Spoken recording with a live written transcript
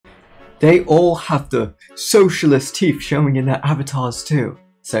They all have the socialist teeth showing in their avatars too.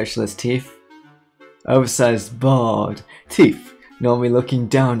 Socialist teeth. Oversized barred teeth, normally looking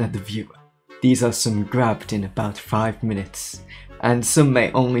down at the viewer. These are some grabbed in about 5 minutes. And some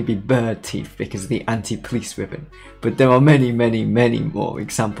may only be bird teeth because of the anti-police ribbon. But there are many, many, many more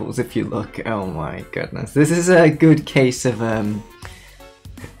examples if you look. Oh my goodness. This is a good case of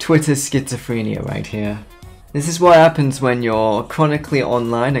Twitter schizophrenia right here. This is what happens when you're chronically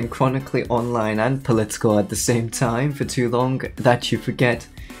online and political at the same time for too long, that you forget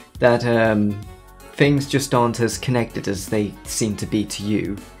that things just aren't as connected as they seem to be to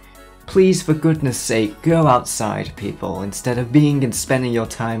you. Please, for goodness sake, go outside, people, instead of being and spending your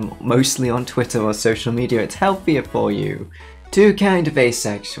time mostly on Twitter or social media. It's healthier for you. Two kind of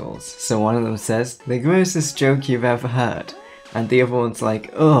asexuals. So one of them says, the grossest joke you've ever heard. And the other one's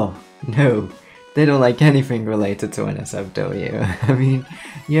like, oh, no. They don't like anything related to NSFW. I mean,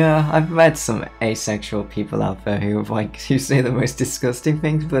 yeah, I've met some asexual people out there who say the most disgusting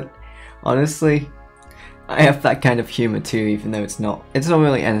things, but honestly, I have that kind of humor too, even though it's not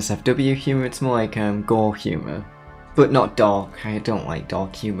really NSFW humor, it's more like gore humor. But not dark. I don't like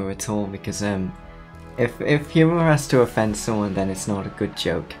dark humor at all, because if humor has to offend someone, then it's not a good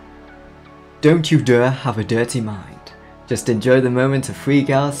joke. Don't you dare have a dirty mind. Just enjoy the moment of free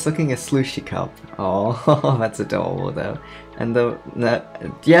gals sucking a slushy cup. Oh, that's adorable though. And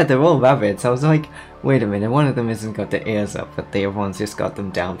yeah, they're all rabbits. I was like, wait a minute, one of them hasn't got the ears up, but the other one's just got them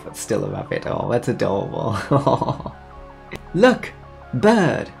down, but still a rabbit. Oh, that's adorable. Look!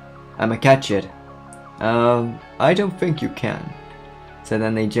 Bird! I'ma catch it. I don't think you can. So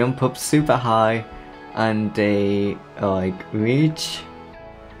then they jump up super high, and they, like, reach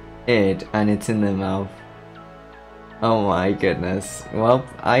it, and it's in their mouth. Oh my goodness. Well,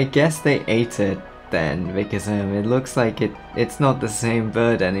 I guess they ate it then, because it looks like it's not the same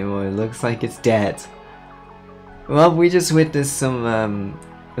bird anymore. It looks like it's dead. Well, we just witnessed some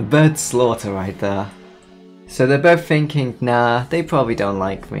bird slaughter right there. So they're both thinking, nah, they probably don't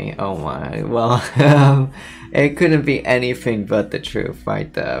like me. Oh my, well, it couldn't be anything but the truth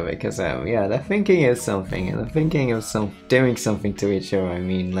right there, because yeah, they're thinking of something, and they're thinking of doing something to each other. I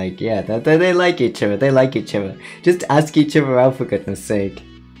mean, like, yeah, they like each other, they like each other. Just ask each other out, for goodness sake.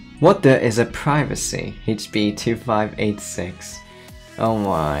 What the is a privacy? HB 2586. Oh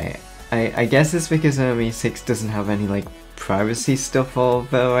my, I guess it's because E6 doesn't have any, like, privacy stuff,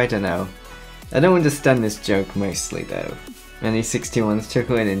 although I don't know. I don't understand this joke mostly though. And these 61s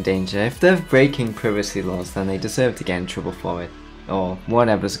chuckling in danger. If they're breaking privacy laws, then they deserve to get in trouble for it. Or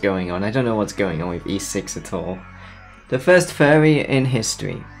whatever's going on. I don't know what's going on with E6 at all. The first furry in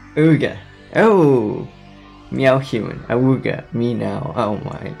history. Ooga. Oh! Meow human. Awooga. Me now. Oh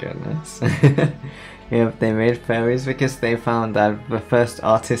my goodness. Yeah, they made furries because they found that the first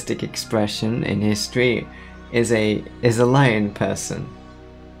artistic expression in history is a lion person.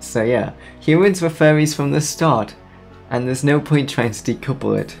 So yeah, humans were furries from the start, and there's no point trying to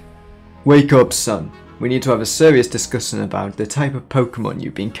decouple it. Wake up, son. We need to have a serious discussion about the type of Pokemon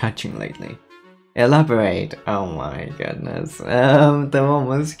you've been catching lately. Elaborate. Oh my goodness. The more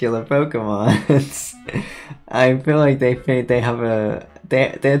muscular Pokemon. I feel like they have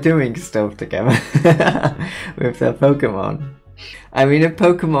they're doing stuff together with their Pokemon. I mean, if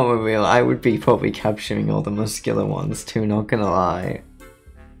Pokemon were real, I would be probably capturing all the muscular ones too, not gonna lie.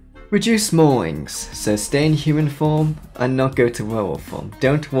 Reduce maulings, so stay in human form and not go to werewolf form.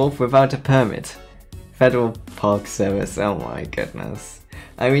 Don't wolf without a permit. Federal Park Service, oh my goodness.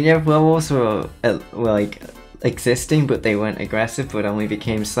 I mean, yeah, werewolves were like existing, but they weren't aggressive, but only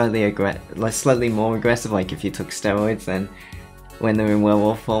became slightly more aggressive, like if you took steroids, then when they're in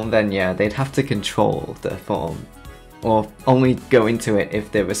werewolf form, then yeah, they'd have to control their form. Or only go into it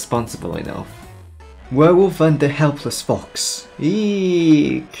if they're responsible enough. Werewolf and the helpless fox.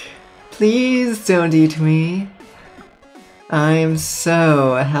 Eek! Please don't eat me. I'm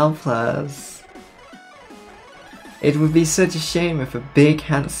so helpless. It would be such a shame if a big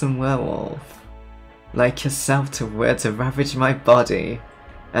handsome werewolf like yourself were to ravage my body.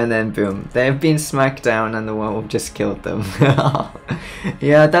 And then boom, they've been smacked down and the werewolf just killed them.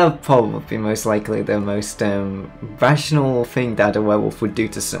 Yeah, that would probably be most likely the most rational thing that a werewolf would do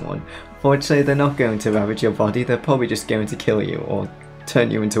to someone. Fortunately, they're not going to ravage your body, they're probably just going to kill you or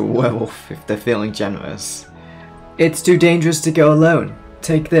turn you into a werewolf if they're feeling generous. It's too dangerous to go alone.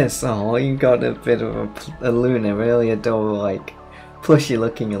 Take this. Oh, you got a bit of a Luna, really adorable, like, plushy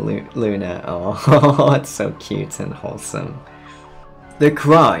looking Luna. Oh, it's so cute and wholesome. The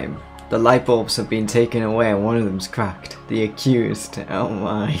crime. The light bulbs have been taken away and one of them's cracked. The accused. Oh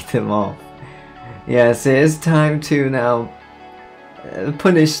my, them off. Yes, it is time to now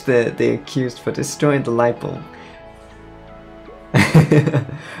punish the accused for destroying the light bulb.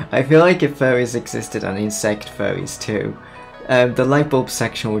 I feel like if furries existed on insect furries too, the light bulb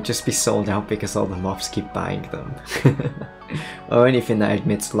section would just be sold out because all the moths keep buying them. Or anything that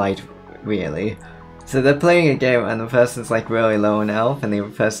emits light, really. So they're playing a game and the person's like really low on health and the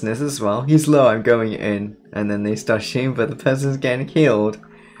other person is as well. He's low, I'm going in. And then they start shooting, but the person's getting killed.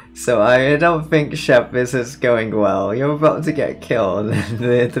 So I don't think Shep, this is going well. You're about to get killed. And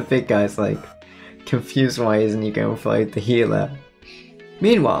the big guy's like confused, why isn't he going for the healer?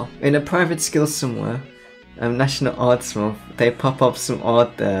 Meanwhile, in a private skill somewhere, National Arts Month, they pop up some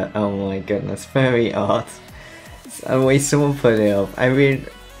art there. Oh my goodness, furry art. The way someone put it up. I mean,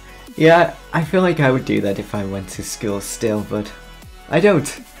 yeah, I feel like I would do that if I went to school still, but I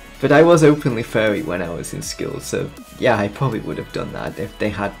don't. But I was openly furry when I was in school, so yeah, I probably would have done that if they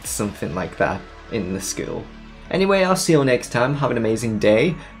had something like that in the school. Anyway, I'll see you all next time. Have an amazing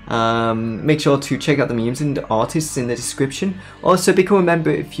day. Make sure to check out the memes and the artists in the description. Also, become a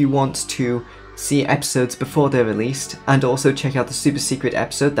member if you want to see episodes before they're released, and also check out the super secret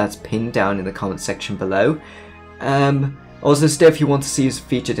episode that's pinned down in the comment section below. Also stay if you want to see us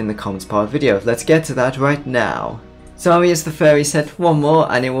featured in the comments part of the video. Let's get to that right now. Sorry, as the furry said, one more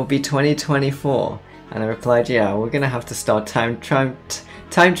and it will be 2024. And I replied, yeah, we're gonna have to start time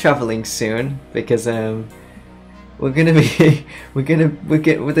traveling soon because the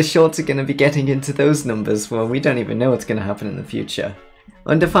shorts are gonna be getting into those numbers. Well, we don't even know what's gonna happen in the future.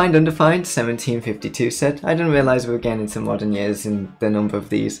 Undefined 1752 said, I didn't realize we were getting into modern years in the number of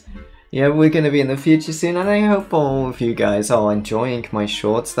these. Yeah, we're going to be in the future soon, and I hope all of you guys are enjoying my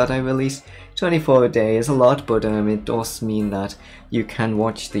shorts that I release. 24 a day is a lot, but it does mean that you can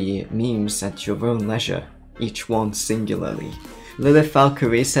watch the memes at your own leisure, each one singularly. Lilith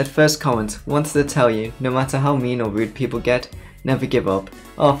Valkyrie said, first comment, wanted to tell you, no matter how mean or rude people get, never give up.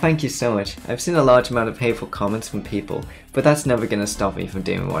 Oh, thank you so much. I've seen a large amount of hateful comments from people, but that's never going to stop me from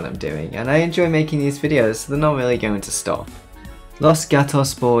doing what I'm doing, and I enjoy making these videos, so they're not really going to stop. Los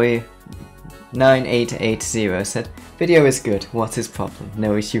Gatos Boy 9880 said, video is good, what is problem?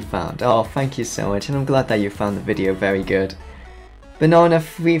 No issue found. Oh, thank you so much, and I'm glad that you found the video very good.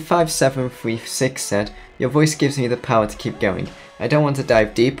 Banana35736 said, your voice gives me the power to keep going. I don't want to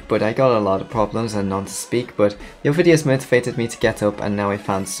dive deep, but I got a lot of problems and none to speak, but your videos motivated me to get up and now I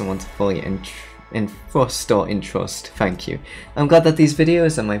found someone to fully entrust. Thank you. I'm glad that these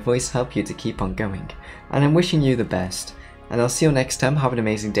videos and my voice help you to keep on going, and I'm wishing you the best. And I'll see you next time. Have an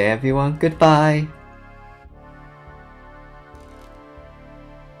amazing day, everyone. Goodbye!